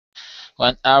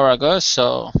1 hour ago,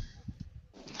 so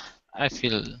I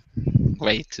feel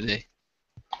great today.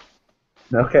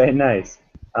 Okay, nice.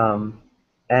 Um,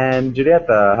 and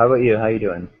Julieta, how about you? How you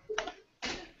doing?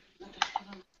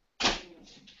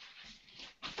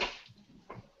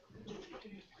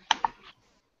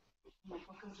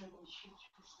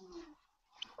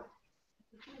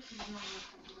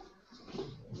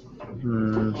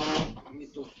 Hmm,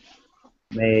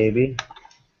 maybe.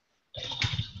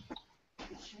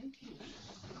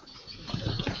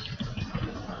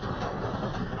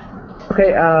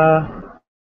 Okay,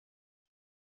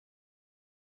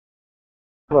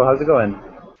 hello, how's it going?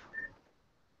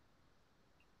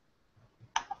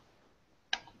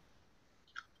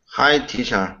 Hi,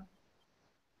 teacher.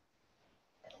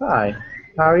 Hi,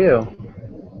 how are you?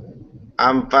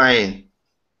 I'm fine.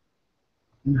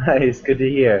 Nice, good to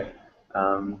hear.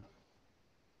 Um,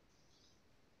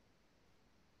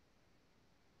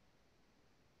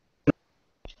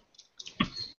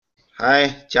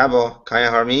 Hi, Jabo. Can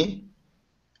you hear me?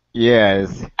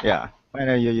 Yes, yeah. When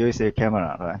you use a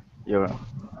camera, right?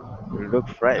 You look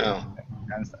fresh Oh, and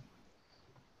handsome.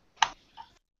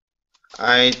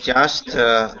 I just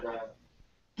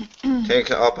take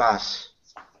a bus.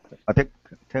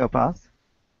 Take a bus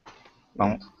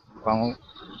from from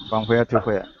from where to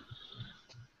where?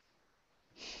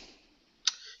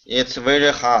 It's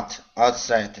very hot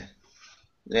outside.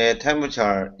 The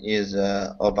temperature is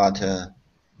about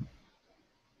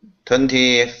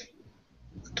 20,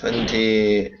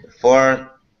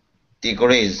 24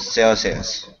 degrees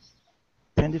Celsius.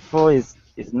 24 is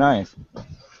nice.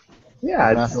 yeah,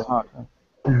 It's not it's so hot. Huh?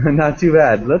 not too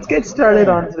bad. Let's get started Yeah.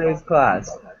 on today's class.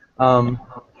 Um,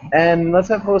 and let's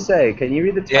have Jose. Can you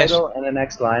read the Yes, title and the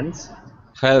next lines?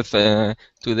 health.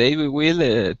 Today we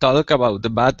will talk about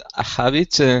bad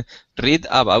habits, read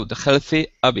about healthy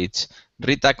habits,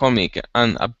 read a comic,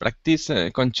 and practice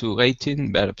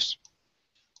conjugating verbs.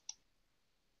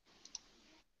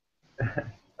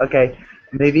 Okay,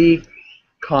 maybe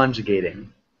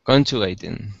conjugating.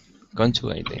 Conjugating,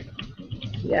 conjugating,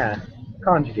 Yeah,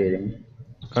 conjugating.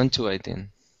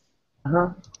 conjugating, Uh-huh.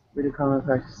 We do common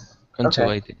practice.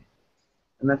 Okay, conjugating.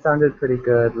 and that sounded pretty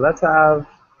good. Let's have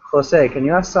Jose. Can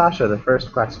you ask Sasha the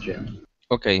first question?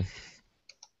 Okay.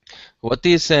 What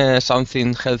is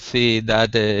something healthy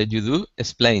that you do?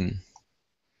 Explain.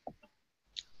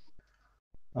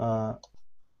 Uh,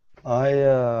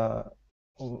 I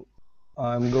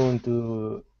I'm going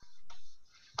to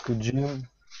gym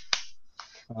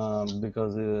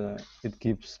because it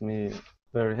keeps me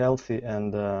very healthy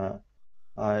and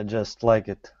I just like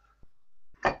it.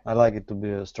 I like it to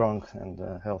be strong and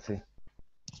healthy.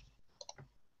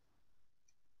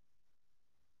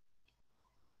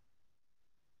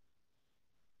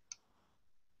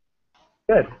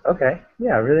 Good. Okay.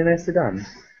 Yeah, really nicely done.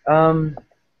 Um,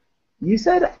 you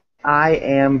said I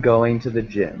am going to the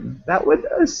gym. That would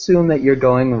assume that you're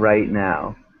going right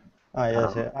now.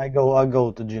 Yes, Um, yeah, I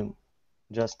go to gym.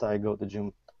 Just I go to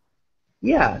gym.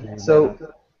 yeah. And, So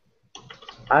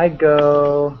I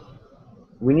go.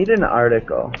 We need an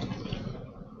article.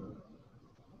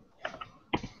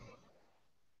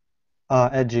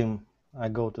 at gym. I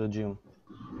go to gym.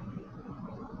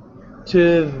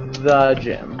 To the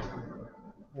gym.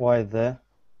 Why there?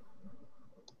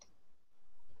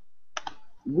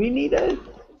 We need to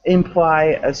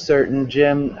imply a certain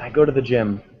gym. I go to the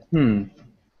gym.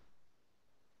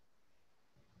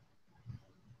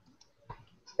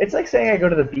 It's like saying I go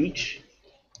to the beach.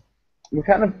 We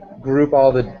kind of group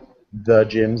all the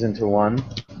gyms into one.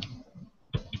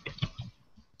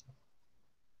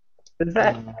 Does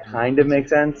that Mm, kind of make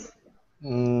sense?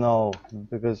 no,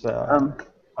 because Um,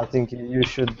 I think you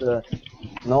should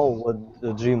know what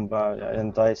the gym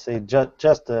and I say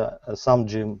just some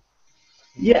gym.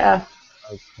 yeah,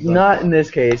 I don't. not in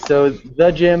this case. So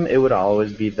the gym, it would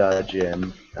always be the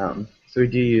gym. So we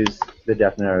do use the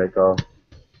definite article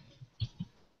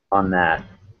on that.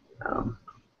 Um,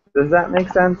 does that make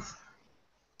sense?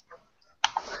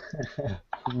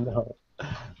 No,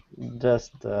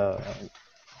 just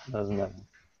doesn't matter.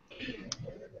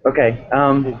 Okay.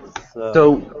 It's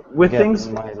So a with gap things,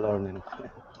 in my learning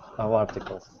of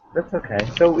articles. that's okay.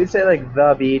 So we say like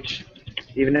the beach,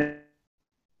 even if you're talking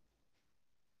about a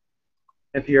random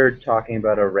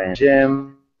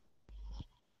gym.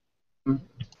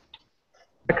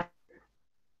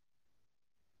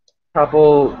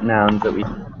 Couple nouns that we.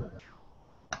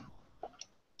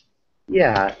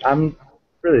 Yeah, I'm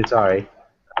really sorry.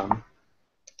 Um,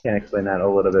 can't explain that a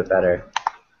little bit better.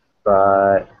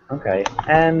 But okay,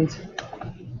 and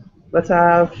let's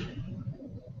have.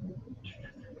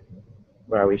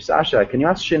 Where are we? Sasha, can you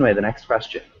ask Shinwei the next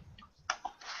question?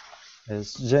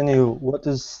 Yes, Jenny, what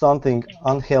is something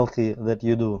unhealthy that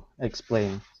you do?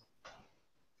 Explain.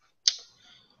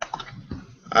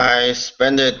 I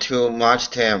spend too much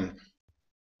time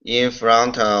in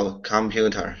front of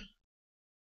computer.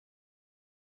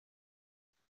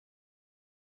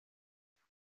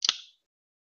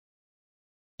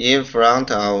 In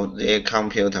front of the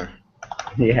computer.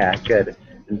 Yeah, good.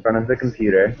 In front of the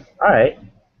computer. All right.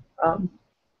 Um,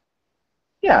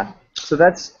 yeah. So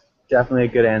that's definitely a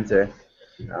good answer.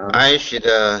 I should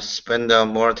spend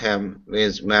more time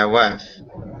with my wife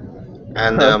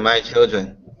and my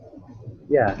children.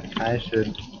 Yeah, I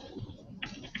should.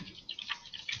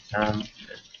 Um,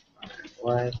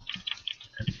 what?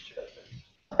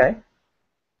 Okay.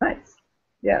 Nice.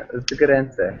 Yeah, that's a good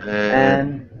answer.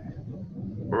 And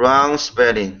Wrong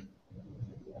spelling.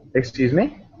 excuse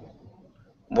me.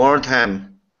 More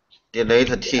time.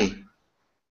 Delete T.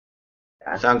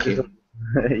 Yeah, Thank you.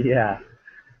 yeah.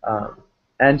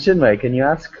 And Chinmay, can you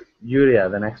ask Julia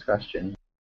the next question?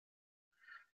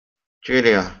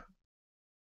 Julia,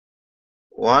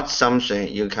 what's something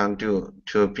you can do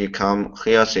to become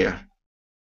healthier?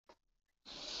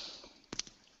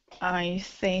 I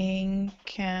think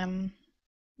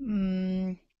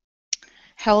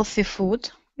healthy food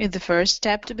is the first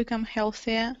step to become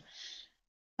healthier.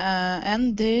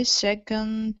 And the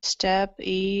second step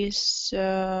is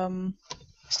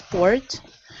sport.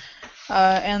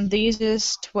 And the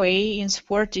easiest way in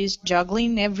sport is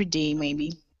juggling every day,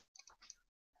 maybe.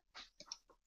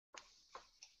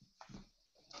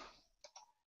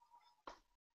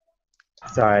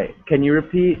 Sorry, can you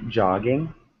repeat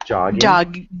jogging?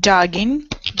 Jogging? Jogging.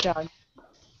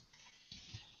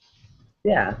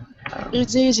 Yeah.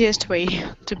 It's the easiest way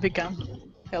to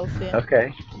become healthier.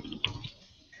 Okay.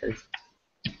 It's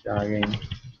jogging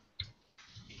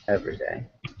every day.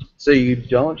 So you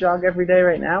don't jog every day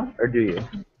right now, or do you?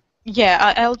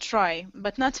 Yeah, I'll try,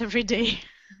 but not every day.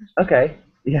 Okay.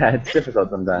 Yeah, it's difficult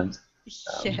sometimes.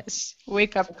 Yes,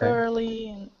 wake up early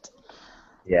and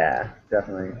Yeah,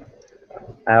 definitely.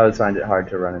 I always find it hard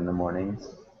to run in the mornings.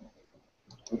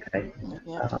 Okay.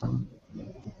 yeah. All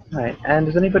right. And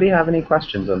does anybody have any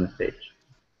questions on the stage?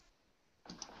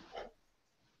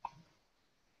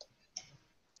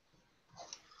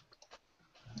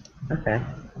 Okay.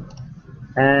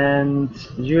 And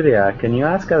Julia, can you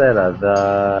ask Adela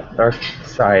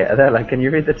Adela, can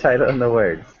you read the title and the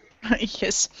words?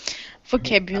 Yes.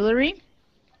 Vocabulary.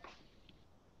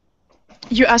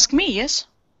 You ask me, yes?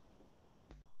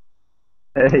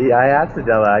 Yeah, I asked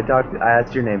Adela. I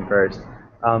asked your name first.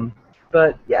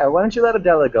 But yeah, why don't you let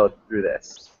Adela go through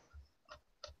this?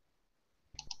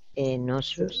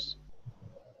 Nostrils,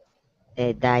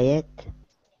 diet,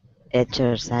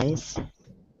 exercise,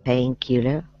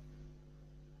 painkiller,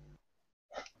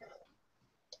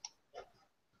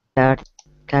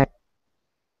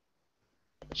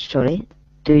 sorry,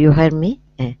 do you hear me?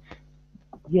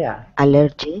 Yeah.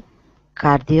 Allergy,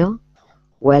 cardio,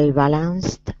 well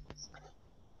balanced,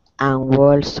 and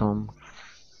wholesome.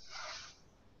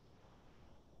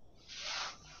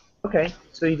 Okay,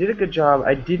 so you did a good job.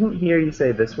 I didn't hear you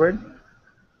say this word.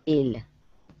 Ill.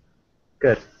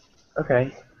 Good.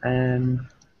 Okay, and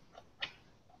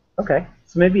okay,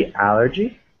 so maybe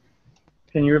allergy.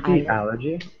 Can you repeat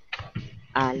allergy?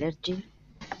 Allergy.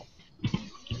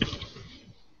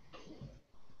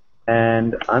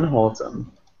 And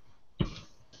unwholesome.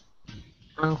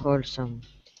 Unwholesome.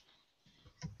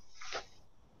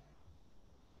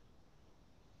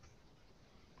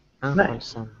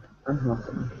 Nice.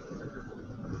 Unwholesome.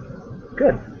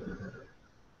 Good.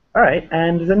 All right,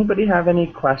 and does anybody have any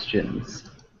questions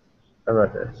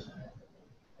about this?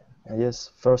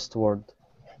 Yes, first word.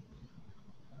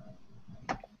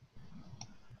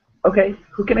 Okay,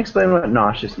 who can explain what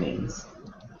nauseous means?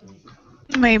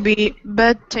 Maybe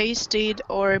bad tasted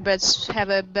or have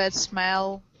a bad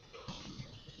smell.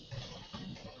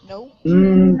 No? Bad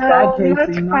No,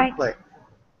 tasting, not quite.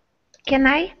 Can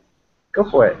I? Go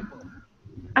for it.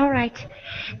 All right.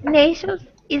 Nauseous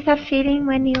is a feeling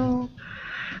when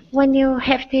you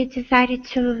have the desire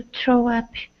to throw up.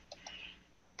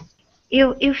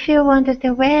 You feel under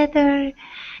the weather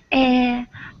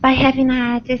by having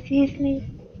a disease.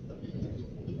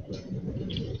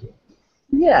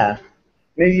 Yeah.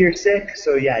 Maybe you're sick,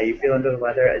 so yeah, you feel under the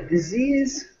weather. A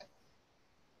disease?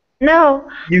 No,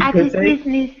 You a could say?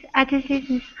 disease,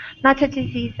 not a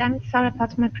disease. I'm sorry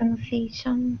about my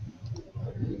pronunciation.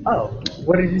 Oh,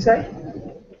 what did you say?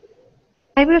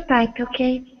 I will type,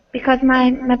 okay? Because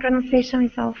my pronunciation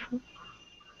is awful.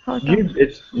 Hold on.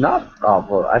 It's not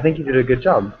awful. I think you did a good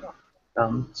job.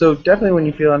 So definitely when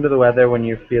you feel under the weather, when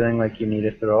you're feeling like you need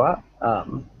to throw up,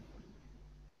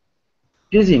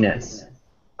 Dizziness.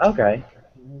 Okay.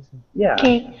 Yeah.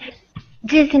 Okay.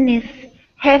 Dizziness.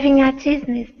 Having a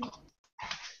dizziness.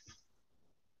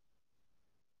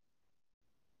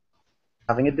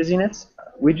 Having a dizziness?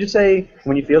 We just say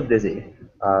when you feel dizzy.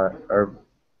 Or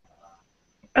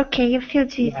Okay, you feel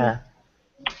dizzy. yeah.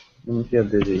 When you feel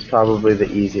dizzy is probably the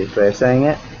easiest way of saying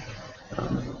it.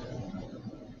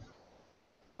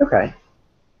 Okay.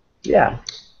 Yeah.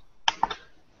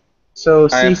 So I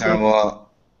ceasing. have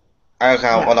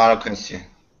Yeah. another question.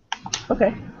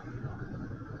 Okay.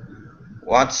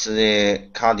 What's the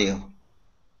cardio?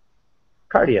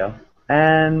 Cardio.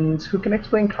 And who can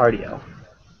explain cardio?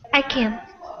 I can.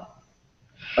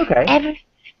 Okay.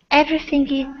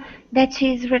 Everything that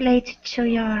is related to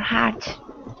your heart.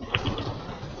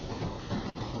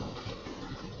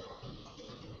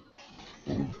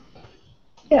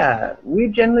 Yeah, we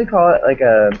generally call it like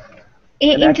an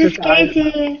In this exercise.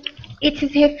 case, it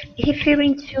is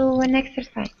referring to an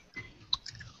exercise.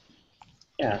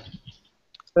 Yeah.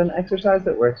 So an exercise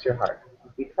that works your heart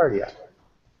would be cardio.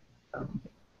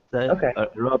 Okay.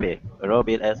 Aerobic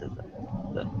exercise.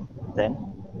 Then,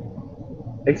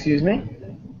 Excuse me?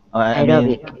 I mean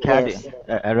Aerobic, cardio, yes.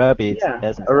 aerobic Yeah,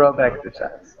 exercise. aerobic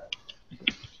exercise.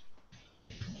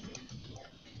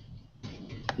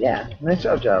 Yeah, nice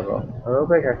job, Javo.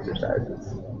 Aerobic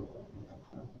exercises.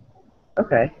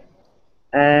 Okay.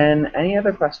 And any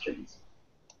other questions?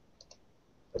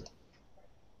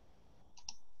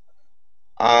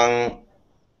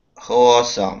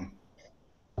 Unwholesome.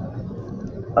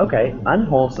 Okay,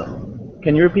 unwholesome.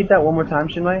 Can you repeat that one more time,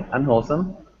 Shinwei?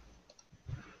 Unwholesome?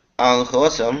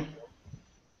 Unwholesome.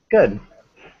 Good.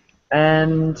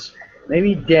 And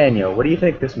maybe Daniel, what do you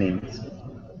think this means?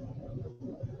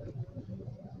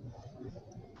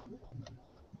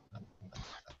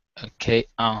 Okay,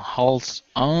 unwholesome.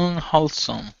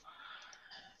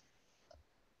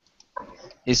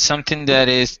 It's something that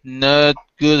is not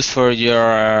good for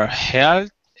your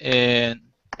health, and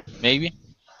maybe.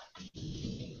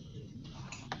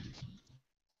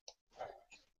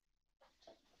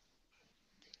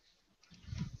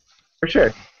 For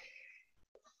sure.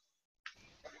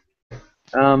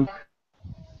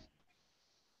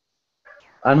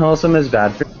 Unwholesome is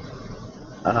bad for.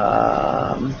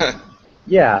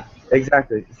 Yeah,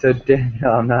 exactly. So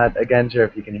Daniel, I'm not again sure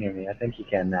if you can hear me. I think you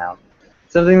can now.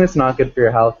 Something that's not good for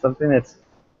your health. Something that's,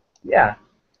 yeah,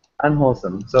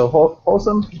 unwholesome. So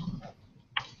wholesome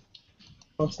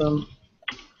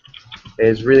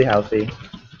is really healthy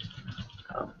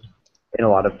in a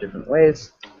lot of different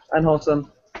ways.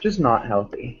 Unwholesome, just not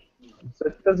healthy. So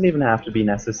it doesn't even have to be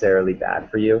necessarily bad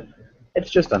for you. It's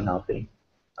just unhealthy.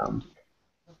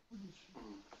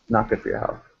 Not good for your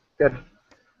health. Good.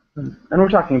 And we're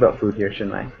talking about food here,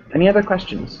 Shinmei. Any other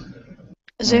questions?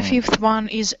 The fifth one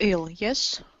is ill,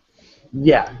 yes?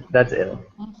 Yeah, that's ill.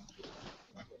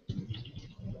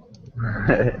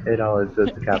 It always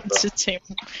goes to capital. It's a team.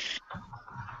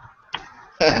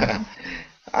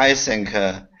 I think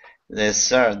the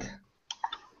third.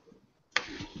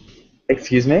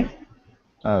 Excuse me?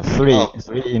 Three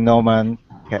in Roman.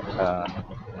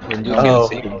 When you feel Oh.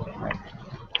 sick.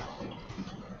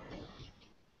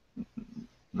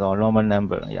 The Roman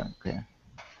number, yeah. Okay.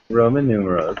 Roman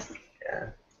numerals.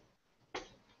 Yeah.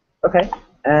 Okay.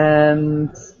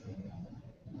 And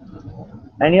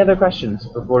any other questions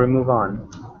before we move on?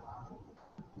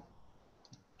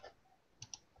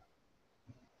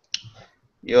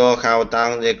 You have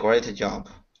done a great job.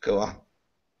 Go on.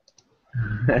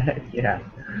 Yeah,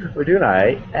 we're doing all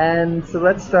right. And so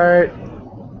let's start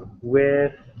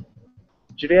with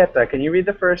Julieta. Can you read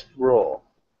the first rule?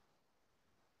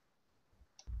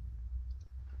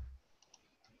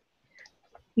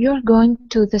 You're going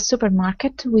to the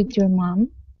supermarket with your mom.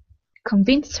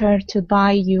 Convince her to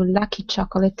buy you Lucky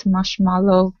Chocolate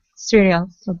Marshmallow cereal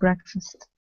for breakfast.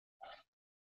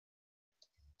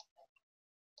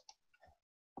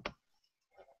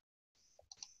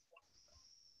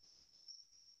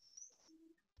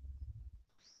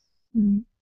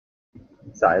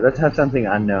 Sorry, let's have something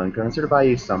unknown. Convince her to buy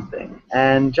you something.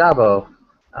 And Jabo,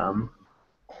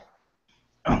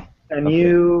 can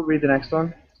you read the next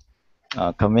one?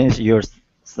 Convince your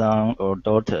son or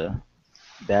daughter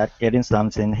that getting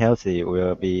something healthy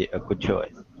will be a good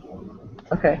choice.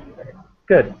 Okay,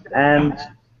 good. And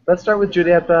let's start with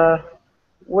Julieta.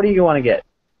 What do you want to get?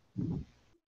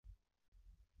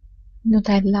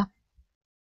 Nutella.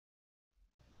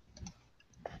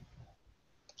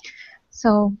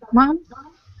 So, Mom,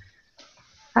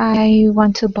 I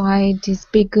want to buy this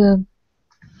big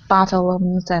bottle of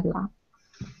Nutella.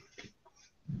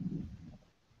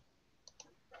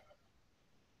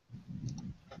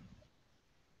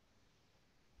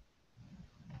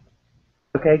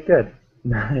 Okay, good.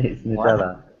 Nice,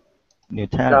 Nutella.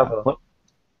 Nutella. Bravo.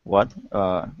 What?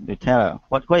 Nutella.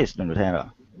 What is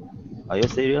Nutella? Are you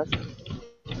serious?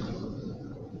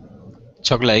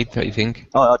 Chocolate, I think.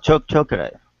 Oh,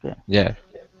 chocolate. Okay. Yeah.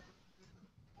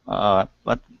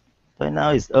 But right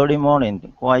now it's early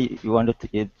morning. Why you wanted to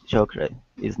eat chocolate?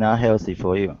 It's not healthy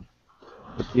for you.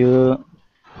 Could you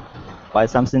buy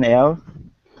something else,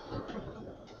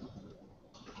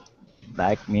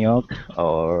 like milk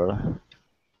or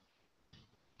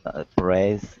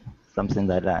bread, something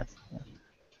like that?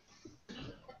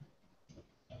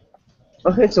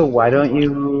 Okay, so why don't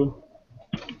you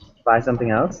buy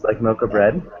something else, like milk or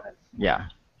bread? Yeah,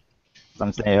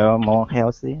 something else more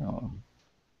healthy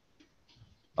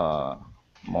or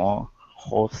more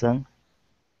wholesome.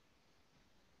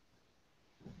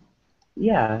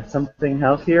 Yeah, something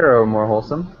healthier or more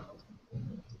wholesome.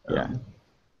 Yeah.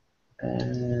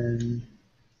 And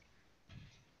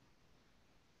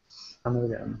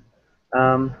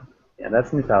yeah,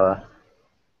 that's Nutella,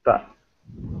 but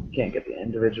can't get the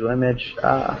individual image.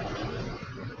 All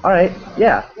right,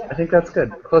 yeah, I think that's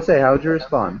good. Jose, how would you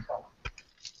respond?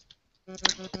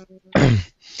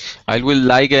 I will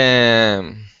like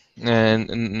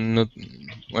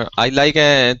well, I like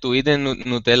to eat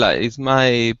Nutella. It's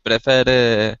my preferred.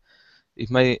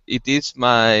 It is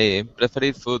my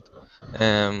preferred food.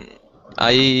 Um,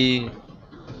 I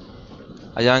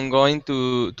am going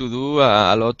to do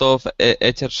a lot of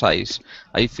exercise.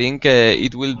 I think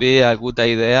it will be a good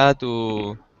idea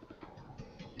to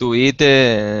eat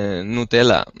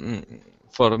Nutella.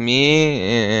 For me,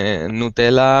 uh,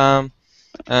 Nutella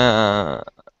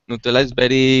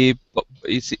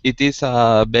is it is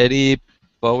a very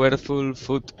powerful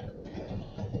food.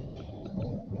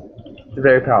 It's a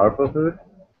very powerful food.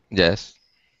 Yes.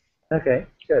 Okay,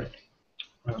 good.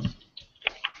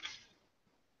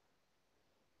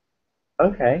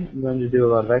 Okay, I'm going to do a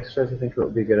lot of exercise. I think it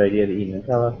would be a good idea to eat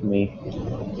Nutella for me.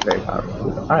 It's very powerful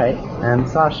food. All right, and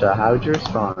Sasha, how would you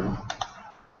respond?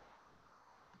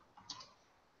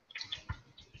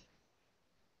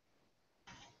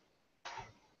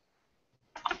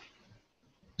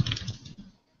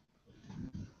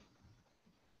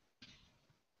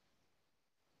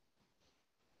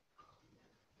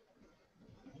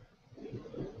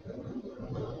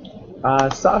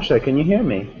 Sasha, can you hear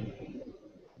me?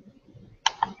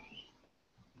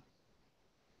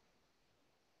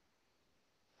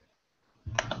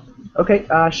 Okay,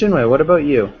 Shinwei, what about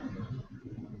you?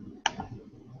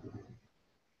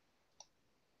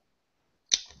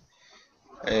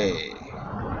 Hey,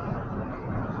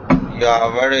 you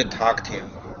are very talkative.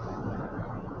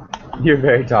 You're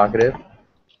very talkative.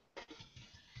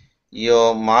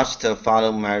 You must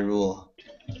follow my rule.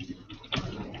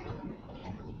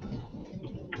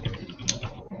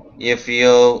 If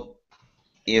you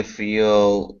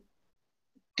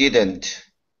didn't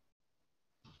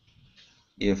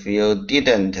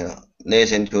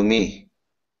listen to me,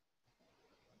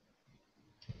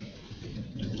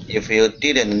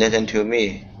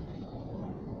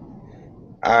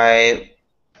 I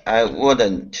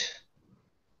wouldn't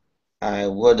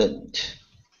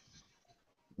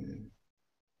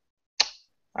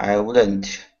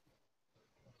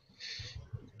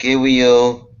give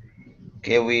you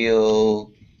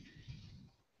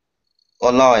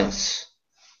allowance.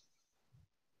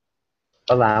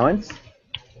 Allowance?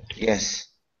 Yes.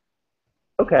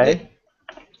 Okay.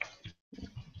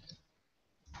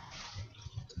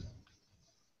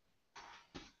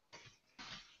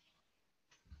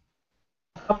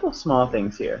 A couple small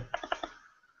things here.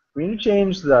 We need to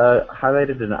change the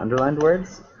highlighted and underlined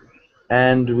words,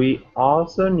 and we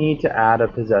also need to add a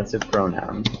possessive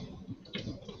pronoun.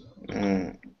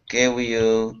 Give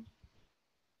your.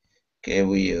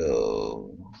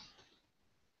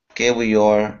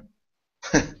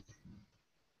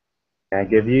 I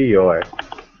give you your.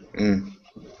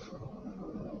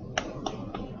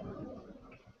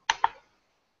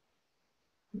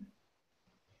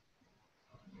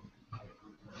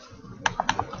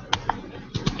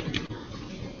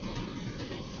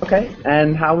 Okay,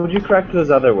 and how would you correct those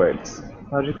other words?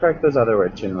 How would you correct those other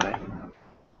words, Chinmay?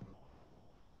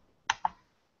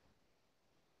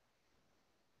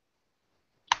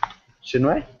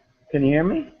 Chinmay, can you hear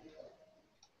me?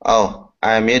 Oh,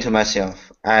 I mute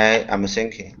myself. I am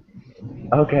thinking.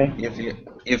 Okay.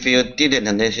 If you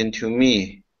didn't listen to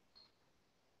me,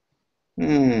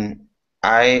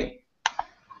 I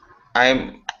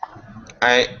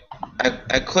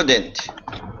couldn't.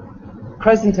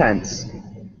 Present tense.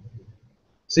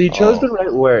 So you chose the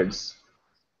right words,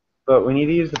 but we need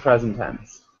to use the present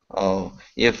tense. Oh,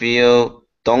 if you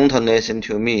don't listen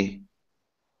to me.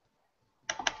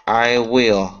 I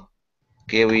won't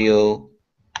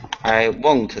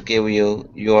give you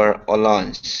your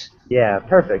allowance. Yeah,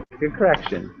 perfect. Good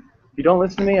correction. If you don't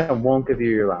listen to me, I won't give you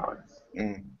your allowance.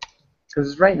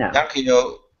 Because it's right now.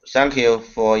 Thank you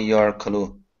for your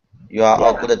clue. You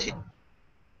are a good teacher.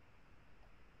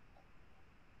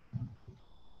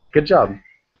 Good job.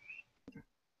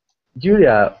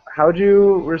 Julia, how'd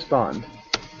you respond?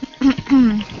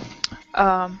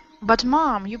 But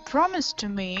Mom, you promised to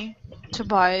me to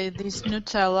buy this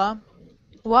Nutella.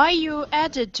 Why you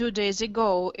added 2 days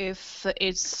ago if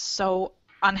it's so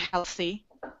unhealthy?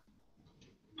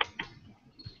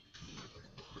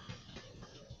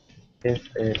 If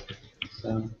it's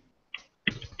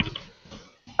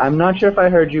I'm not sure if I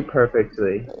heard you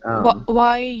perfectly.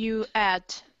 Why you add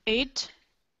it?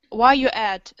 Why you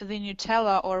add the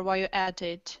Nutella or why you add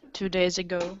it 2 days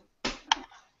ago?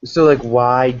 So, like,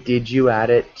 why did you add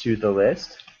it to the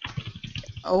list?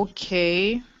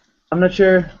 Okay. I'm not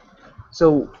sure.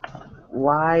 So,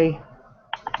 why?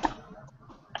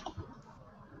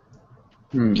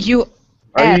 You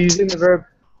Are add. you using the verb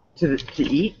to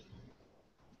eat?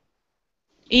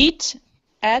 Eat,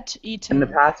 add, eaten. And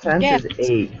the past tense Yes. is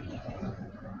ate.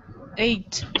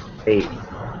 Ate. Ate.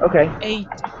 Okay. Ate.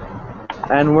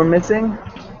 And we're missing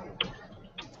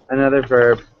another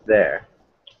verb there.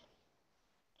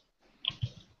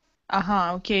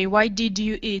 Okay. Why did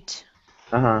you eat?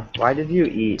 Why did you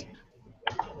eat?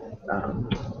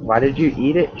 Why did you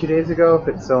eat it 2 days ago if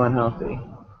it's so unhealthy?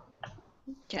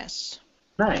 Yes.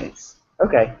 Nice.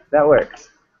 Okay, that works.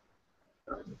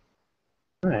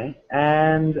 Alright.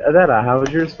 And Adela, how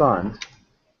would you respond?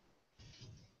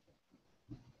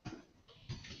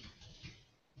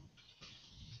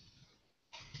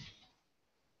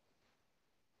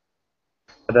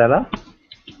 Adela?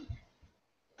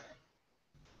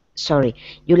 Sorry,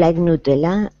 you like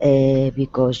Nutella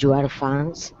because you are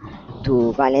fans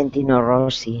to Valentino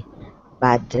Rossi,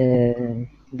 but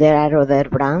there are other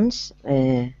brands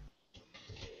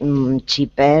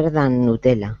cheaper than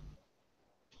Nutella.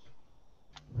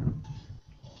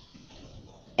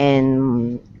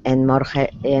 And more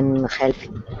healthy,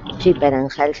 cheaper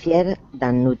and healthier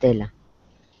than Nutella.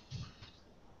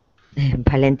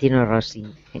 Valentino Rossi.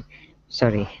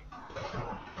 Sorry.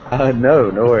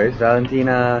 No worries.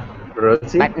 Valentina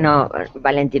Rossi? But no,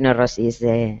 Valentino Rossi is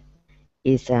a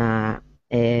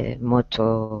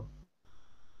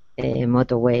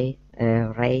motorway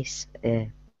race.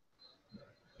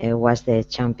 Was the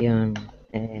champion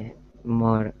a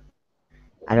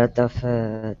lot of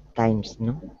times,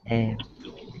 no?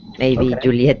 Maybe Okay.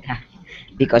 Giulietta,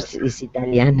 because it's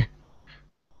Italian.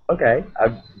 Okay.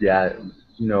 Yeah,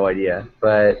 no idea.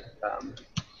 But,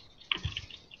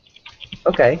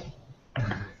 okay.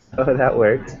 So that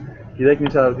works. You like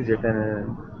Nutella because you're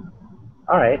feminine.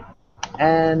 Alright.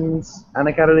 And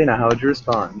Ana Carolina, how would you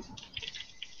respond?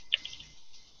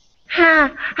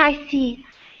 I see.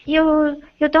 You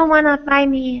don't wanna buy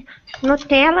me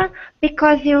Nutella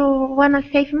because you wanna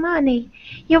save money.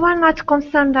 You are not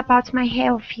concerned about my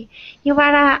health. You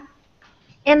are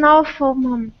an awful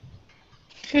mom.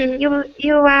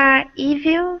 You are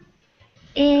evil,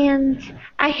 and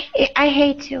I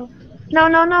hate you.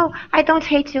 No, I don't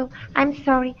hate you. I'm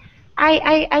sorry.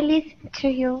 I listen to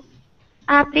you.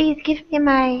 Please give me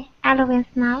my allowance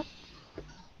now.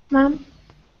 Mom,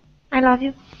 I love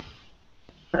you.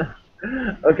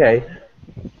 Okay.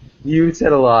 You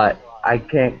said a lot. I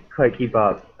can't quite keep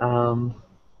up.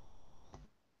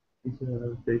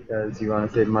 Because you want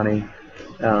to save money.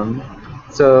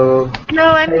 So.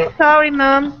 No, I'm sorry,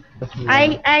 Mom.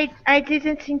 I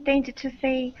didn't intend to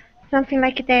say something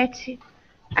like that.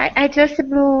 I just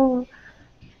blew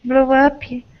up.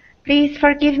 Please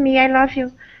forgive me. I love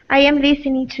you. I am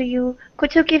listening to you.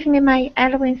 Could you give me my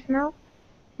allowance now?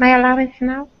 My allowance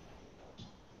now?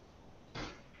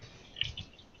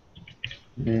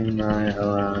 My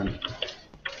allowance.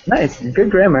 Nice.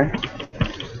 Good grammar.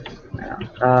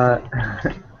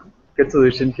 Good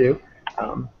solution too.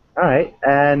 All right.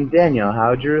 And Daniel,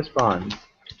 how would you respond?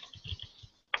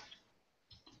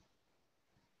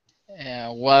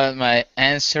 Well, my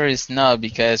answer is no,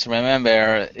 because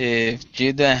remember, if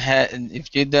you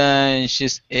don't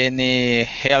choose any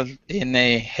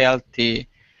healthy,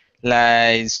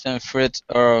 like some fruit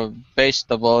or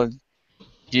vegetable,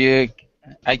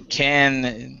 I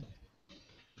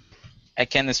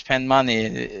can spend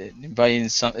money buying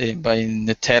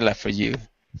Nutella for you.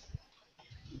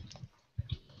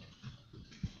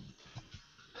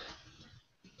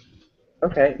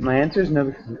 Okay, my answer is no,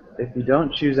 because if you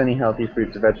don't choose any healthy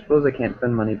fruits or vegetables, I can't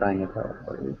spend money buying a pellet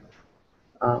for you.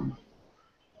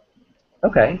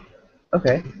 Okay.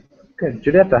 Good.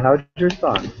 Giulietta, how would you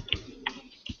respond?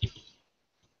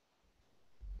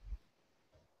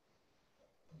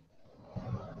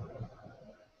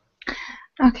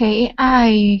 Okay,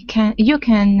 I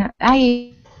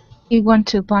want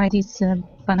to buy these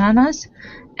bananas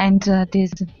and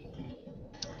this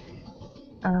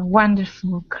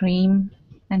wonderful cream,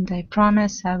 and I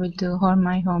promise I will do all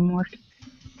my homework.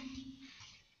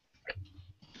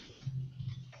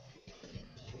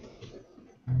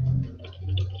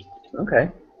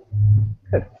 Okay.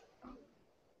 Good.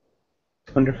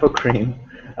 Wonderful cream.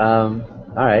 All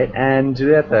right. And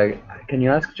Giulietta, can you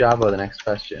ask Jabo the next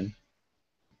question?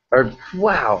 Or,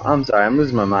 wow, I'm sorry, I'm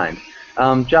losing my mind.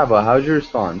 Jabo, how would you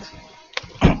respond?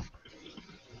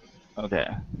 Okay.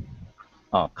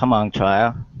 Oh, come on,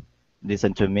 child.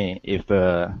 Listen to me. If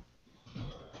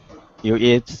you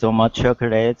eat so much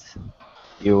chocolate,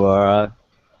 you are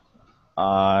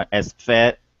as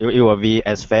fat. You will be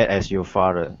as fat as your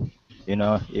father. You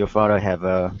know, your father have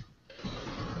a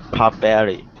pot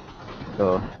belly.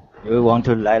 So you want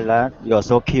to like that? You are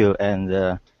so cute,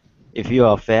 and if you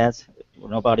are fat,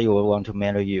 nobody will want to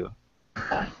marry you.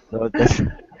 So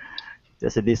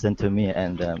just listen to me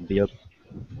and be a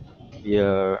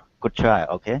good child,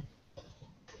 okay?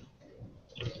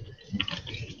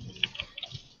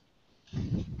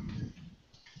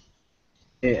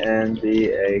 And be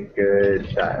a good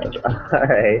child. All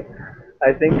right.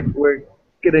 I think we're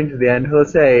getting to the end.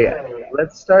 Jose,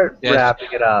 let's start Yes.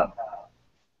 wrapping it up.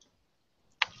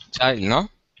 Child, no?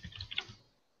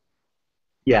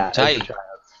 Yeah, as a Child. child.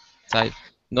 Child.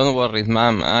 Don't worry,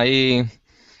 ma'am.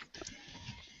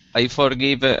 I'll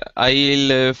forgive the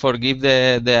idea.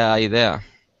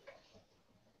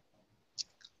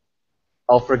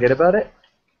 I'll forget about it?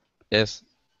 Yes.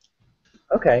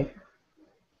 Okay.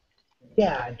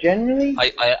 Yeah, generally.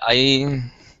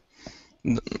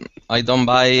 I don't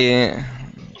buy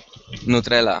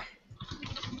Nutella.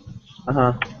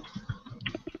 Uh-huh.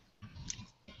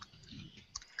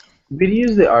 Did you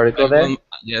use the article there?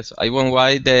 Yes, I won't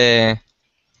buy the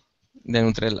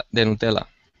Nutella.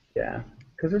 Yeah,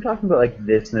 because we're talking about like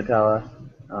this Nutella.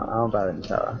 I don't buy the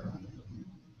Nutella.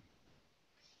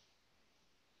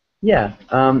 Yeah,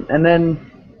 and then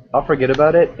I'll forget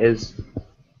about it is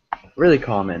really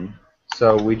common.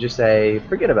 So we just say,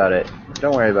 forget about it.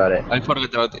 Don't worry about it. I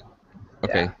forget about it.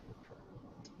 Okay. Yeah.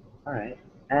 All right.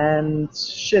 And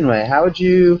Shinwei, how would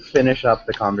you finish up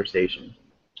the conversation?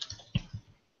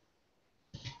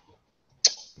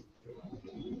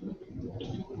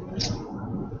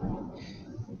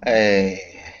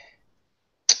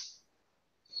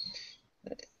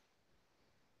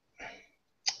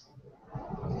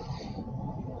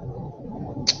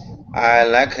 I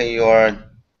like your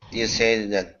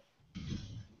decision.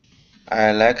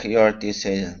 I like your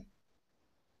decision.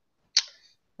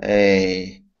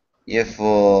 If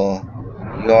your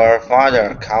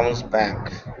father comes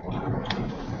back,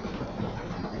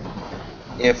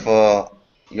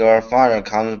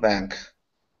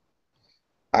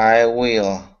 I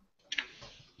will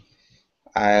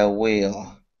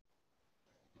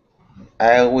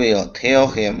tell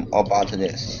him about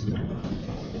this.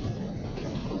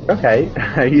 Okay.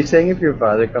 Are you saying if your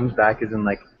father comes back is in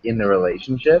like in the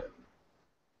relationship?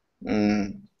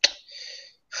 Maybe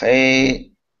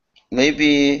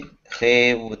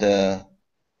he would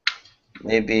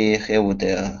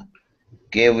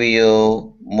give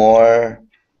you more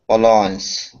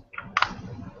allowance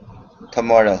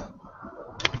tomorrow.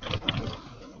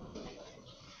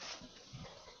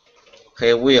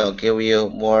 He will give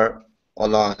you more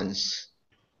allowance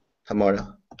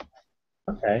tomorrow.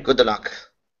 Okay. Good luck.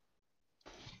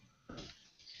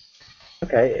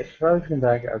 Okay, if your father comes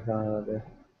back, I'll tell him about this.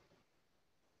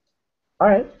 All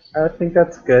right, I think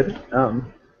that's good.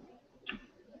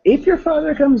 If your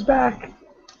father comes back,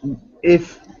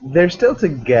 if they're still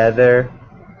together,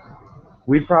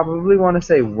 we'd probably want to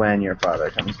say when your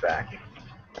father comes back.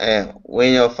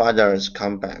 When your fathers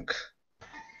come back.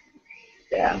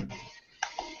 Yeah.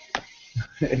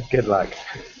 Good luck.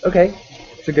 Okay,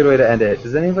 it's a good way to end it.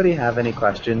 Does anybody have any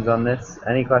questions on this?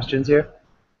 Any questions here?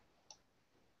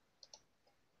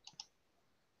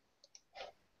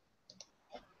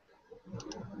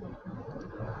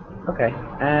 Okay,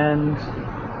 and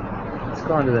let's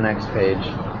go on to the next page.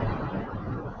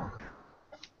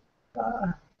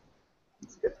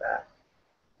 Let's get that.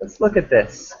 Let's look at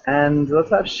this, and let's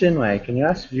have Shinwei. Can you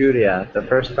ask Julia the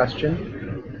first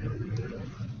question?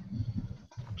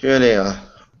 Julia,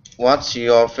 what's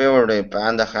your favorite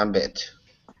bad habit?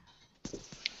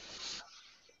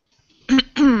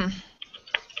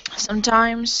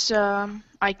 Sometimes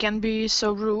I can be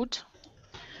so rude.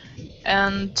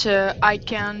 and I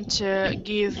can't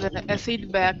give a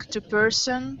feedback to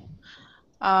person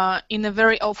in a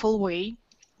very awful way.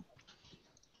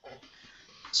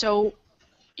 So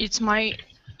it's my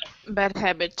bad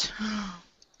habit.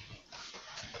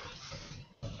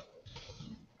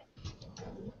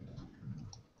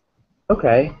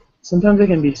 Okay. Sometimes I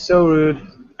can be so rude,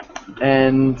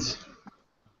 and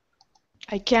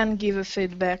I can't give a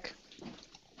feedback.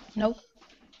 No.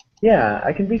 yeah,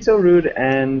 I can be so rude,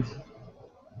 and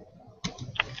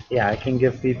yeah, I can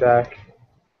give feedback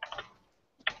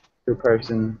to a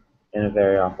person in a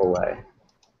very awful way.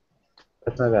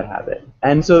 That's my bad habit.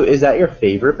 And so, is that your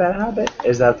favorite bad habit?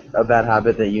 Is that a bad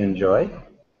habit that you enjoy?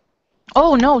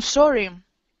 Oh no, sorry.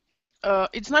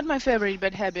 It's not my favorite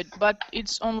bad habit, but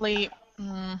it's only.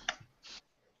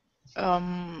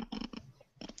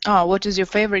 What is your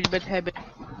favorite bad habit?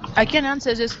 I can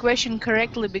answer this question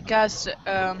correctly because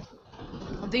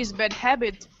this bad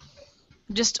habit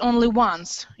just only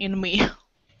once in me.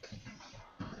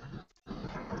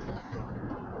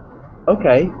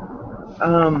 Okay.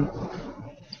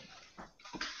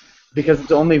 Because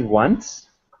it's only once?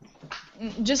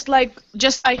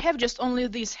 I have just only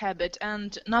this habit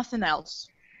and nothing else.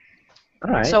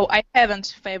 Alright. So I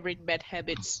haven't favorite bad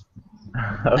habits.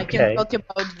 I can Okay. talk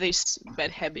about this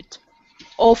bad habit.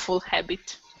 Awful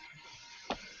habit.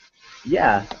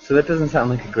 Yeah, so that doesn't sound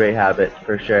like a great habit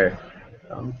for sure.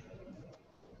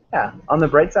 Yeah, on the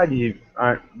bright side, you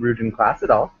aren't rude in class at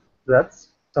all. So that's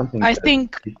something I good.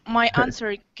 think my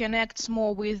answer connects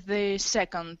more with the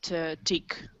second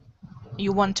tick.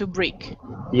 You want to break.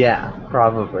 Yeah,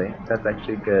 probably. That's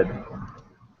actually good.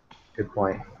 Good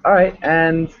point. All right,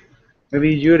 and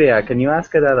maybe Julia, can you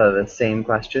ask Adela the same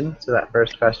question? So that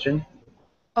first question.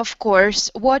 Of course.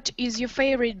 What is your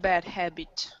favorite bad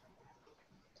habit?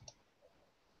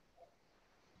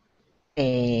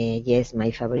 Yes,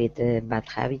 my favorite bad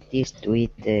habit is to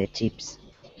eat chips.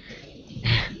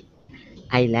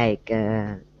 I like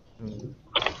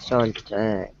salt,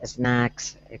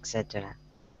 snacks, etc.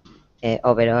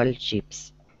 Overall,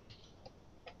 chips,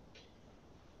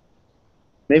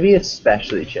 Maybe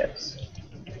especially chips.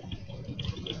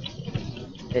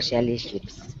 especially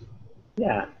chips.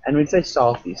 Yeah, and we'd say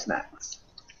salty snacks.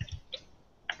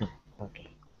 Okay.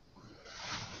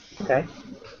 Okay.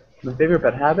 My favorite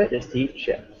bad habit is to eat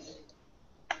chips.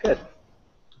 Good.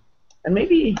 And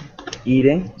maybe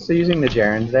eating, so using the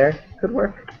gerunds there could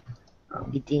work. I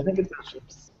Eating think it's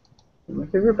chips. my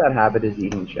favorite bad habit is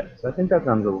eating chips. I think that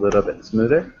sounds a little bit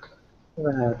smoother.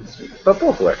 But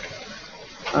both work.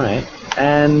 All right.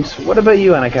 And what about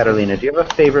you, Anna Catalina? Do you have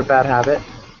a favorite bad habit?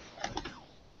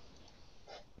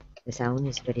 The sound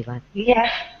is very bad.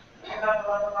 Yes.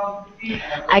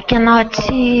 I cannot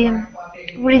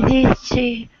resist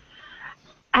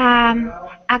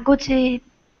a good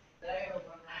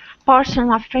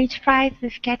portion of French fries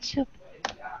with ketchup,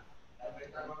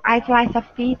 a slice of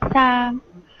pizza,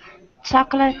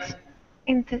 chocolate,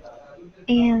 and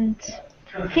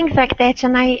things like that.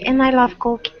 And I love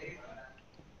cooking.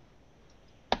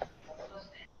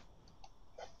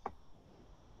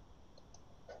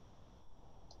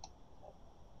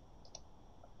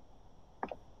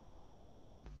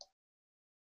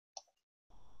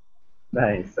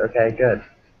 Nice. Okay, good.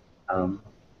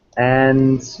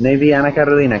 And maybe Anna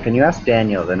Carolina, can you ask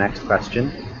Daniel the next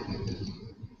question?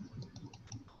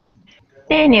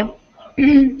 Daniel,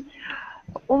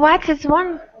 what is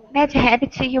one bad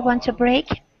habit you want to break?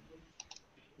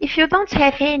 If you don't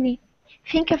have any,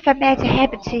 think of a bad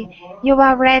habit you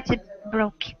already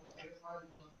broke.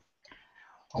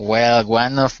 Well,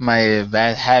 one of my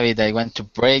bad habits I want to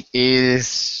break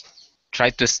is try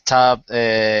to stop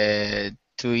to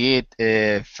eat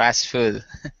fast food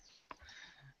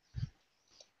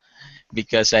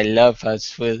because I love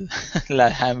fast food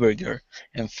like hamburger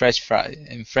and French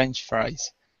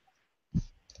fries.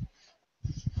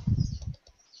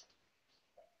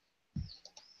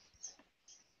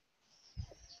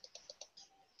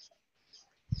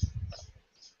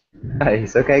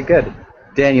 Nice. Okay, good.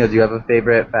 Daniel, do you have a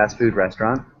favorite fast food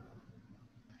restaurant?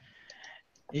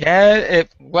 Yeah,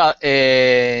 well,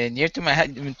 near to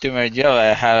my job,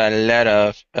 I have a lot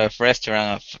of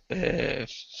restaurants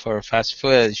for fast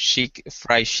food,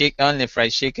 only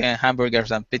fried chicken,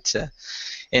 hamburgers, and pizza,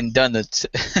 and donuts.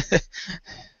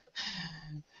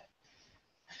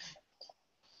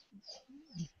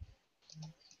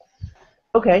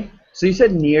 Okay. So you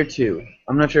said near to.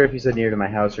 I'm not sure if you said near to my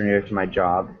house or near to my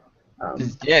job.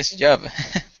 Yes, job.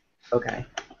 Okay.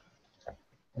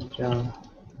 Job.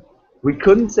 We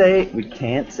can't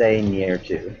say near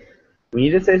to. We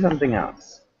need to say something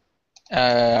else.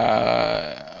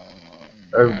 Uh,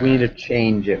 Or we need to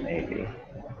change it maybe.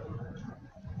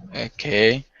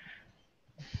 Okay.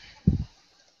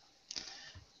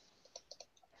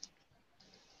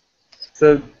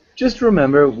 So just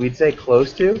remember, we'd say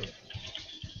close to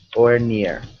or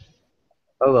near.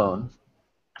 Alone.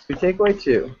 We take away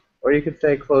to. Or you could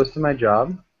say close to my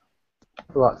job.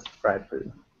 Lots of fried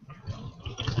food.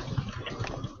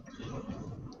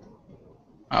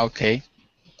 Okay.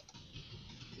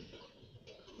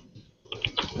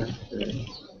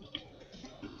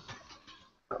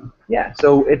 Yeah,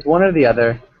 so it's one or the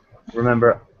other.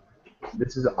 Remember,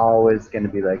 this is always going to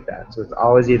be like that. So it's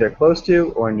always either close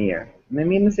to or near. And they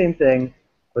mean the same thing,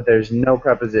 but there's no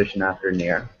preposition after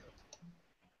near.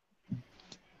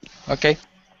 Okay.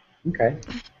 Okay.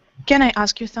 Can I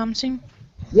ask you something?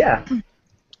 Yeah.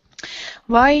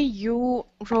 Why you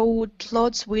wrote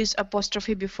lots with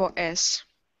apostrophe before S?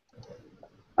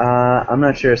 I'm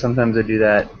not sure. Sometimes I do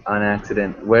that on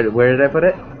accident. Where did I put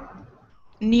it?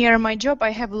 Near my job, I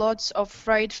have lots of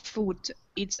fried food.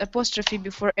 It's apostrophe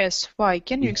before S. Why?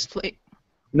 Can you explain?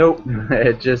 Nope.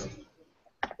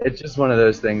 It's just one of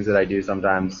those things that I do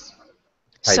sometimes.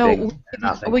 Typing So and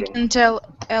not we thinking. can tell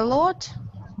a lot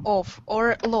of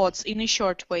or lots in a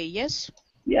short way, yes?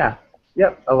 Yeah.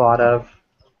 Yep. A lot of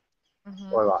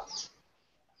or lots.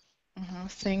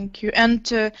 Thank you.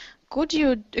 And could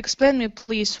you explain me,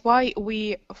 please, why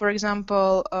we, for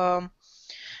example,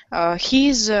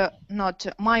 he's not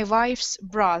my wife's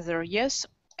brother, yes?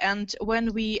 And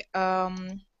when we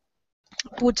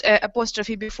put a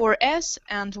apostrophe before S,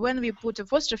 and when we put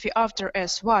apostrophe after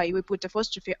S, why we put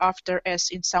apostrophe after S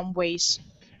in some ways?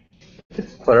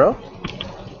 It's plural.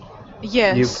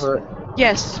 Yes. You put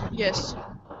Yes.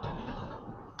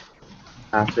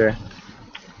 after.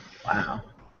 Wow.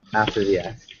 After the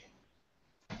S.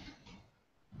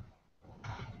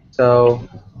 So.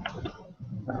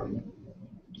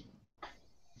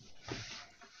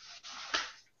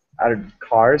 Out of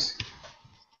cars.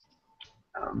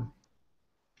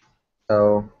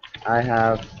 So I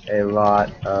have a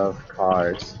lot of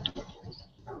cars.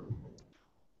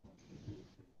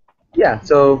 Yeah,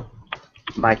 so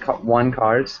my one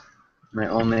cars, my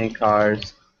only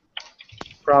cars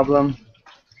problem.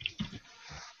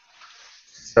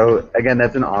 So again,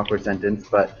 that's an awkward sentence,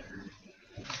 but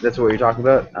that's what you're talking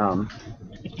about.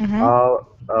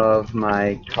 All of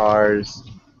my cars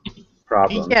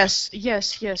problems.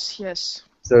 Yes.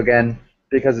 So again,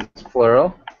 because it's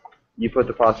plural, you put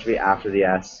the apostrophe after the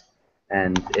S,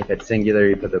 and if it's singular,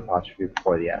 you put the apostrophe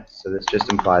before the S. So this just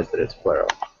implies that it's plural.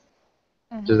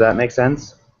 Does that make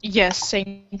sense? Yes,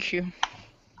 thank you.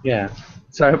 Yeah.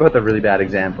 Sorry about the really bad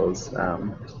examples,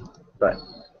 but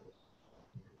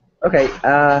okay.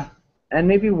 And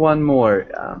maybe one more.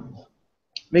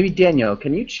 Maybe Daniel,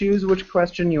 can you choose which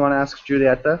question you want to ask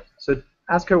Julieta? So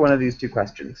ask her one of these two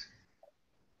questions.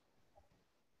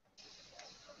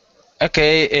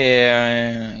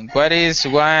 Okay, what is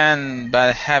one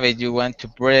bad habit you want to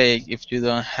break if you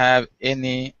don't have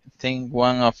anything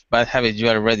one of bad habit you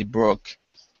already broke?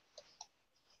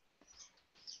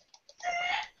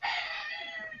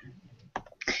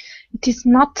 It is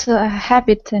not a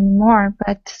habit anymore,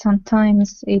 but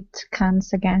sometimes it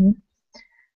comes again.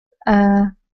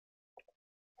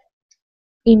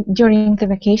 During the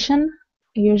vacation,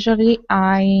 usually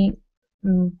I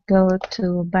go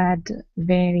to bed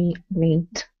very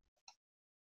late,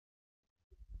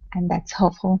 and that's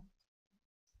awful.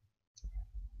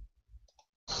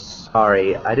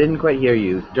 Sorry, I didn't quite hear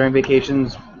you. During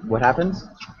vacations, what happens?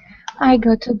 I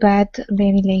go to bed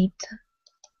very late.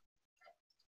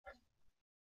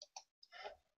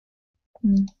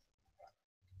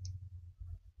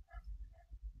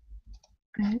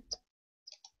 Right.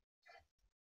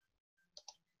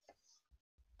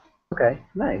 Okay,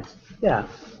 nice. Yeah.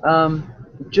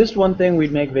 Just one thing,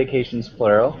 we'd make vacations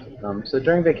plural. So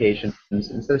during vacations,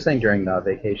 instead of saying during the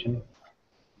vacation,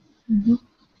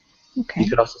 Okay. you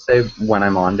could also say when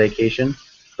I'm on vacation.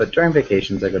 But during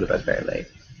vacations, I go to bed very late.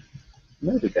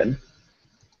 That would be good.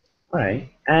 All right.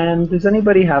 And does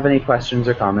anybody have any questions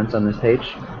or comments on this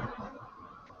page?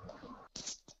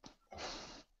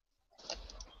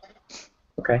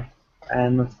 Okay.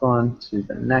 And let's go on to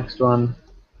the next one.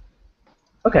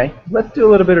 Okay, let's do a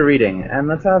little bit of reading. And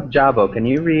let's have Jabo. Can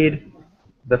you read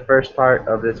the first part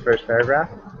of this first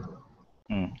paragraph?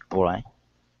 All right.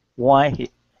 Why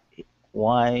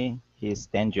he's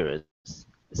dangerous?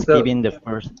 Skipping the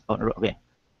first. Okay.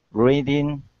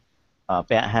 Reading a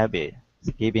bad habit.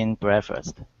 Skipping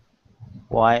breakfast.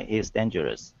 Why is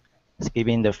dangerous?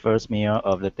 Skipping the first meal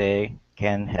of the day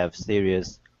can have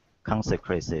serious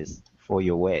consequences for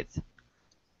your weight,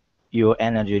 your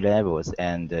energy levels,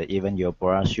 and even your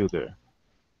blood sugar.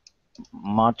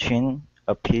 munching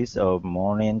a piece of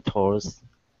morning toast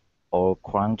or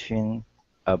crunching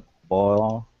a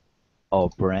ball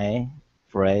of bread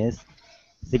phrase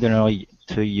signal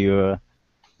to your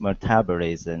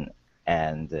metabolism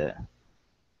and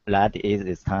that it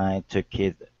is time to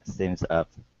kick things up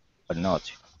a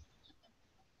notch.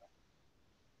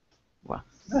 Wow,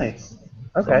 Nice.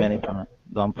 so Okay. many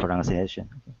long pronunciation.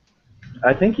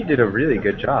 I think you did a really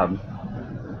good job.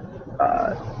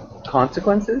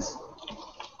 Consequences?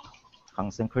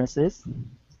 Consequences,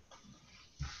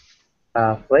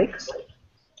 Flakes?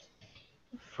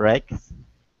 flakes,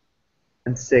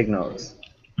 And signals.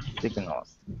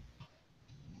 signals.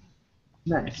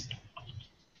 Nice.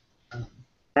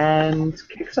 And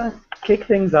kick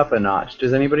things up a notch.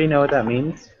 Does anybody know what that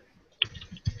means?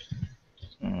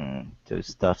 To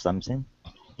stuff something,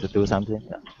 to do something.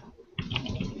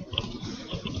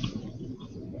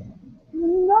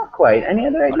 Not quite. Any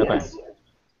other What about- ideas?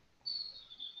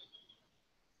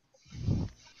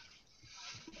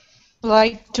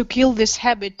 Like to kill this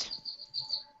habit.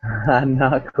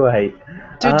 Not quite.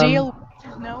 To deal.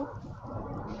 No.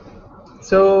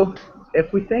 So,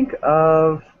 if we think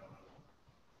of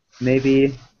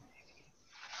maybe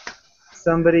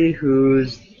somebody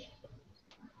who's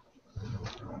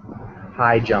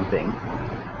high jumping.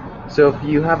 So if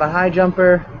you have a high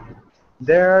jumper,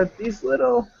 there are these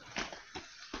little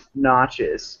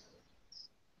notches.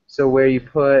 So where you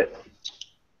put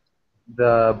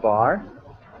the bar,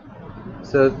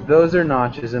 so those are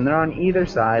notches, and they're on either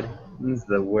side. This is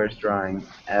the worst drawing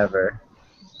ever.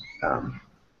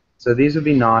 So these would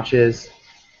be notches,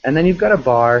 and then you've got a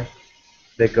bar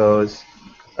that goes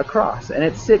across, and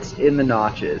it sits in the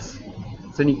notches.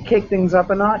 So when you kick things up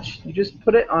a notch, you just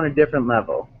put it on a different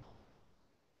level.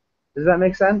 Does that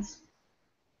make sense?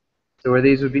 So where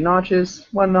these would be notches,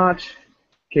 one notch,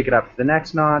 kick it up to the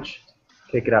next notch,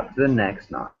 kick it up to the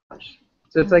next notch.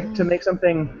 So it's like to make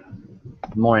something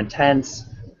more intense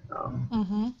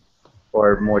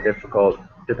or more difficult,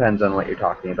 depends on what you're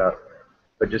talking about,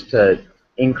 but just to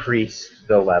increase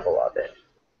the level of it.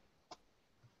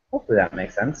 Hopefully that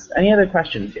makes sense. Any other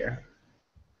questions here?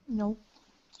 No.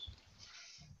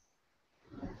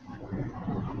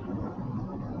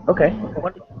 Okay.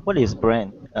 What is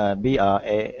brand?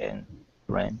 B-R-A-N,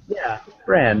 brand. Yeah,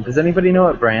 bran. Does anybody know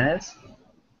what bran is?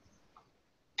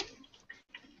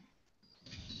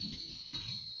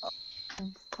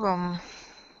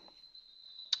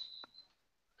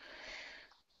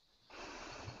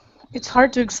 It's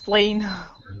hard to explain.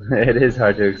 It is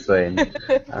hard to explain.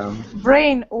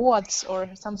 Brain odds or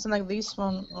something like this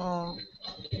one, or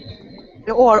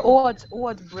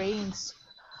odd brains.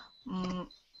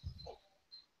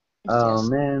 Oh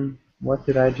man, what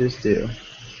did I just do?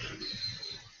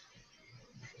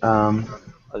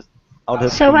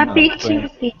 Show a picture,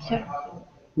 teacher.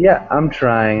 Yeah, I'm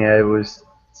trying.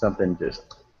 Something just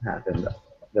happened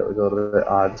that was a little bit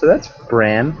odd. So that's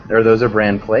bran, or those are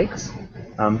bran flakes.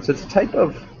 So it's a type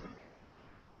of.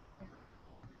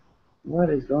 What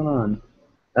is going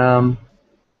on?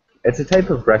 It's a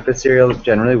type of breakfast cereal.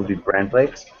 Generally, would be bran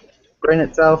flakes. Bran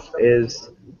itself is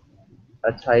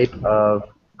a type of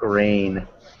grain.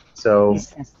 So.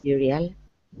 It's a cereal.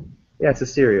 Yeah, it's a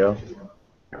cereal.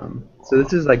 So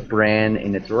this is like bran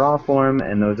in its raw form,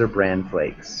 and those are bran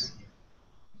flakes.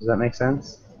 Does that make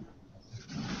sense?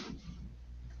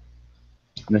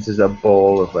 And this is a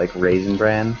bowl of like raisin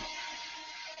bran.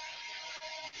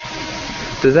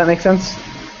 Does that make sense?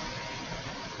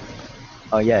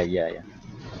 Oh yeah.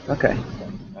 Okay.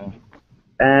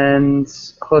 And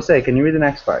Jose, can you read the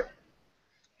next part?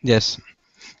 Yes.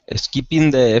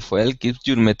 Skipping the fuel keeps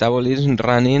your metabolism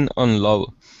running on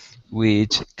low,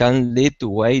 which can lead to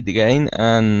weight gain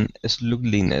and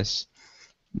sluggishness.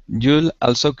 You'll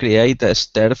also create a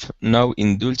starve now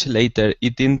indulge later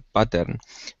eating pattern,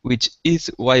 which is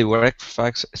why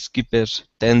breakfast skippers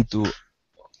tend to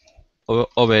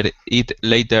overeat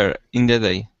later in the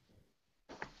day.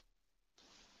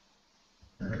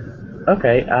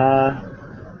 Okay,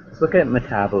 let's look at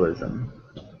metabolism.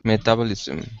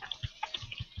 Metabolism.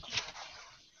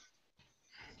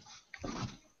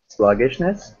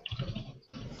 Sluggishness.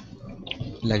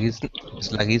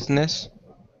 Sluggishness.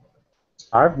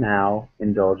 Starve now,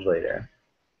 indulge later.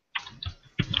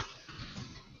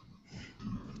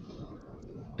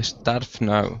 Starve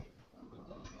now.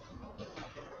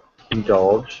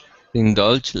 Indulge.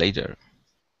 Indulge later.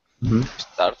 Mm-hmm.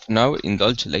 Starve now,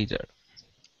 indulge later.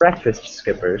 Breakfast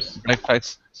skippers.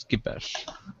 Breakfast skippers.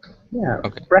 Yeah,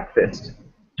 okay. Breakfast.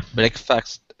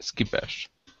 Breakfast skippers.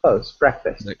 Close,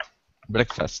 breakfast.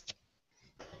 Breakfast.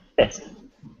 Yes.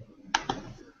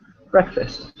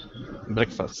 Breakfast.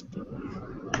 Breakfast.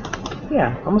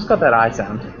 Yeah, almost got that I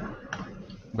sound.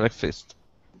 Breakfast.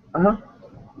 Uh-huh.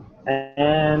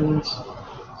 And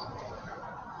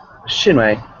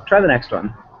Shinwei, try the next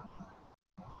one.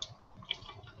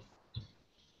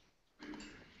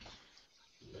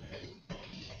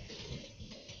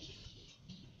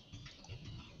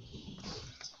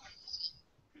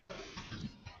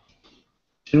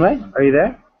 Shinwei, are you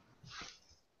there?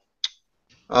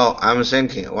 Oh, I'm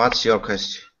thinking. What's your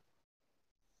question?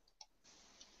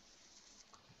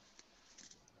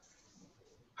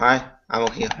 Hi,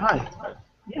 I'm here. Hi.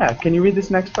 Yeah, can you read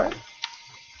this next part?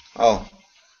 Oh.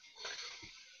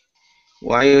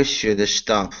 Why you should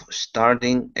stop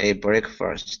starting a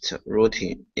breakfast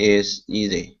routine is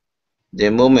easy.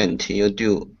 The moment you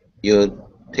do, you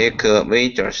take a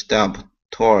major step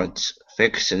towards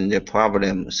fixing the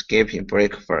problem skipping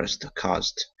breakfast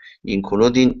caused,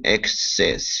 including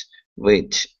excess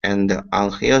weight and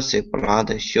unhealthy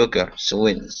blood sugar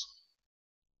swings.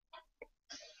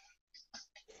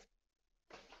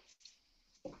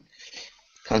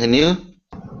 Continue?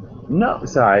 No,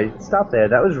 sorry. Stop there.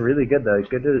 That was really good, though.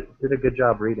 Did a good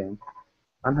job reading.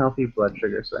 Unhealthy blood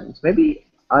sugar swings. Maybe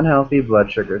unhealthy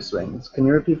blood sugar swings. Can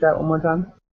you repeat that one more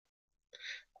time?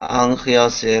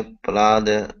 Unhealthy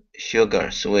blood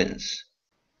sugar swings.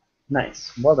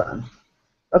 Nice. Well done.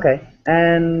 Okay,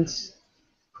 and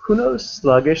who knows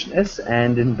sluggishness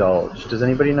and indulge? Does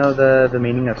anybody know the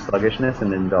meaning of sluggishness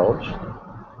and indulge?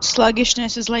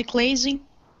 Sluggishness is like lazy.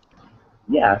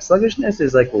 Yeah, sluggishness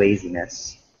is like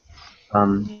laziness.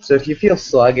 So if you feel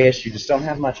sluggish, you just don't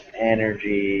have much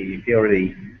energy, you feel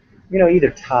really, either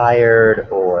tired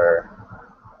or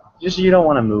just you don't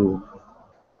want to move.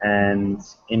 And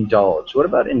indulge. What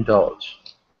about indulge?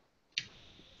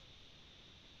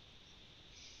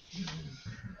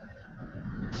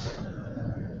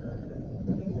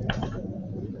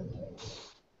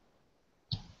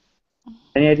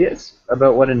 Any ideas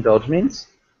about what indulge means?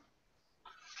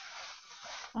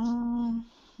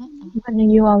 When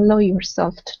you allow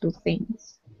yourself to do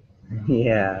things.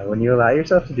 Yeah, when you allow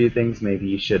yourself to do things maybe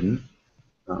you shouldn't.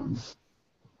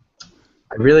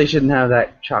 I really shouldn't have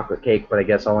that chocolate cake, but I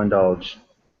guess I'll indulge.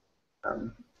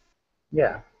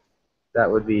 Yeah, that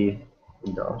would be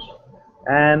indulge.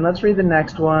 And let's read the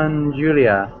next one,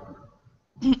 Julia.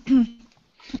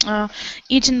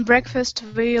 Eating breakfast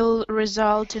will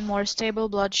result in more stable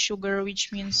blood sugar,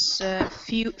 which means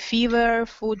fever,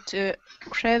 food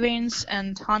cravings,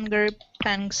 and hunger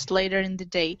pangs later in the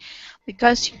day.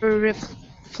 Because you're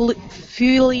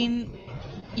fueling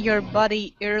your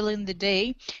body early in the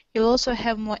day, you'll also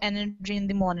have more energy in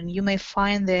the morning. You may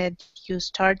find that you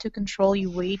start to control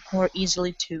your weight more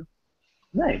easily too.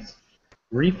 Nice.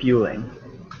 Refueling.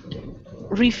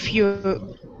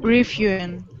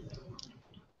 Refueling.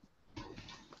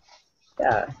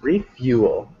 Yeah,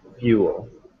 refuel. Fuel.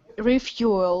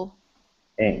 Refuel.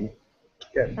 Aim.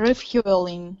 Good.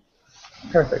 Refueling.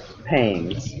 Perfect.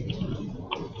 Pangs.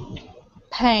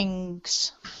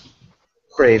 Pangs.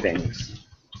 Cravings.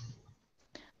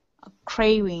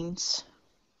 Cravings.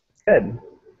 Good.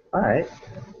 All right.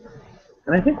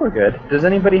 And I think we're good. Does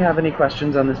anybody have any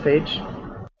questions on this page?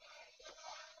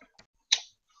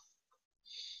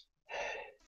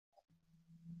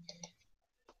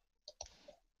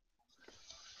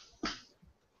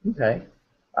 Okay.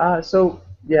 So,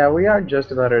 yeah, we are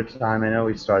just about out of time. I know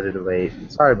we started late.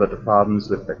 Sorry about the problems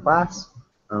with the class.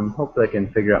 Hopefully I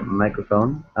can figure out my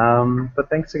microphone. But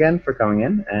thanks again for coming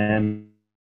in, and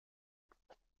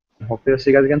hopefully I'll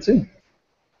see you guys again soon.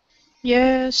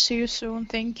 Yes, see you soon.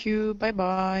 Thank you.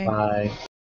 Bye-bye. Bye.